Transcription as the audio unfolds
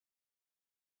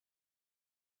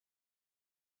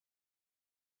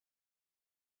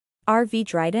R. V.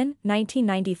 Dryden,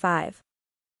 1995.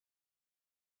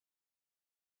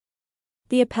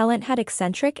 The appellant had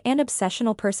eccentric and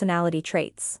obsessional personality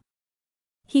traits.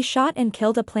 He shot and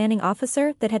killed a planning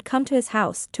officer that had come to his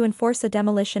house to enforce a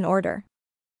demolition order.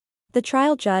 The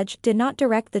trial judge did not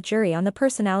direct the jury on the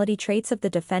personality traits of the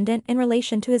defendant in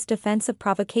relation to his defense of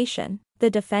provocation. The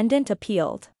defendant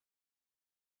appealed.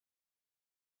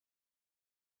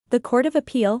 The Court of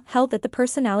Appeal held that the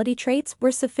personality traits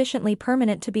were sufficiently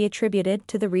permanent to be attributed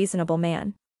to the reasonable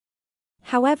man.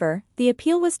 However, the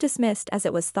appeal was dismissed as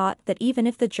it was thought that even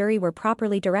if the jury were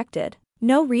properly directed,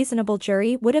 no reasonable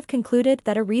jury would have concluded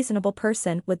that a reasonable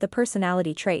person with the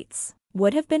personality traits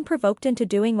would have been provoked into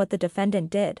doing what the defendant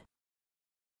did.